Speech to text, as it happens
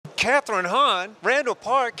Kathryn Hahn, Randall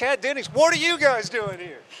Park, Kat Dennings. What are you guys doing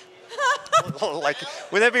here? Like,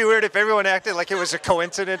 would that be weird if everyone acted like it was a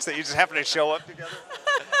coincidence that you just happened to show up together?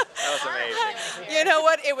 That was amazing. You know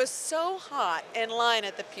what? It was so hot in line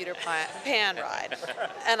at the Peter Pan ride,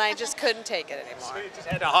 and I just couldn't take it So anymore. you just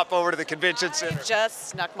had to hop over to the convention center. I just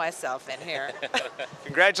snuck myself in here.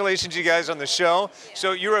 Congratulations, you guys, on the show.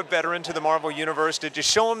 So you're a veteran to the Marvel Universe. Did you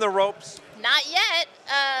show them the ropes? Not yet,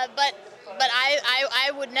 but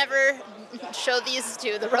I would never show these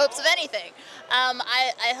two the ropes of anything.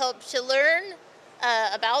 I hope to learn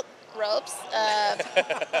about ropes,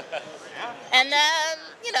 and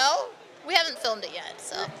you know, we haven't filmed it yet,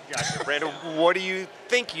 so. Gotcha. Randall, what do you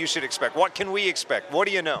think you should expect? What can we expect? What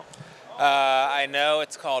do you know? I know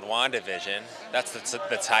it's called WandaVision. That's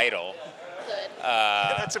the title. Good.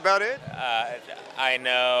 That's about it? I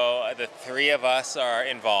know the three of us are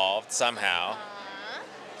involved somehow.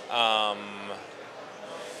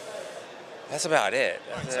 That's about it.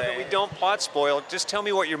 So that we don't plot spoil, just tell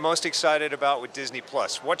me what you're most excited about with Disney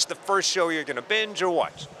Plus. What's the first show you're going to binge or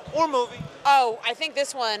watch? Or movie? Oh, I think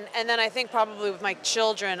this one, and then I think probably with my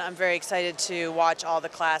children, I'm very excited to watch all the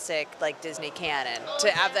classic, like, Disney canon.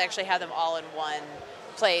 To actually have them all in one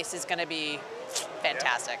place is going to be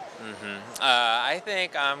fantastic. I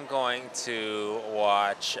think I'm going to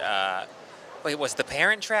watch. Wait, was The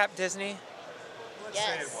Parent Trap Disney?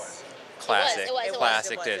 Yes. Classic, It was.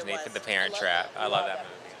 classic Disney was. for The Parent I love Trap. that. I love that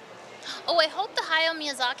movie. Oh, I hope the Hayao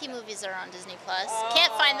Miyazaki movies are on Disney Plus.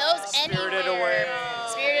 Can't find those anywhere. Spirited Away.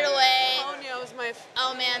 Spirited Away. Ponyo's my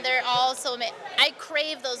Oh man, they're all so amazing. I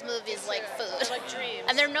crave those movies like food. like dreams.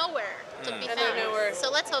 And they're nowhere to be And found. they're nowhere.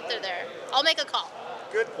 So let's hope they're there. I'll make a call.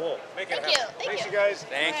 Good pull. Make it Thank you. happen. Thank Thanks, you. you guys.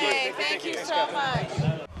 Thank you. Hey, thank you so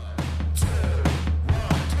much.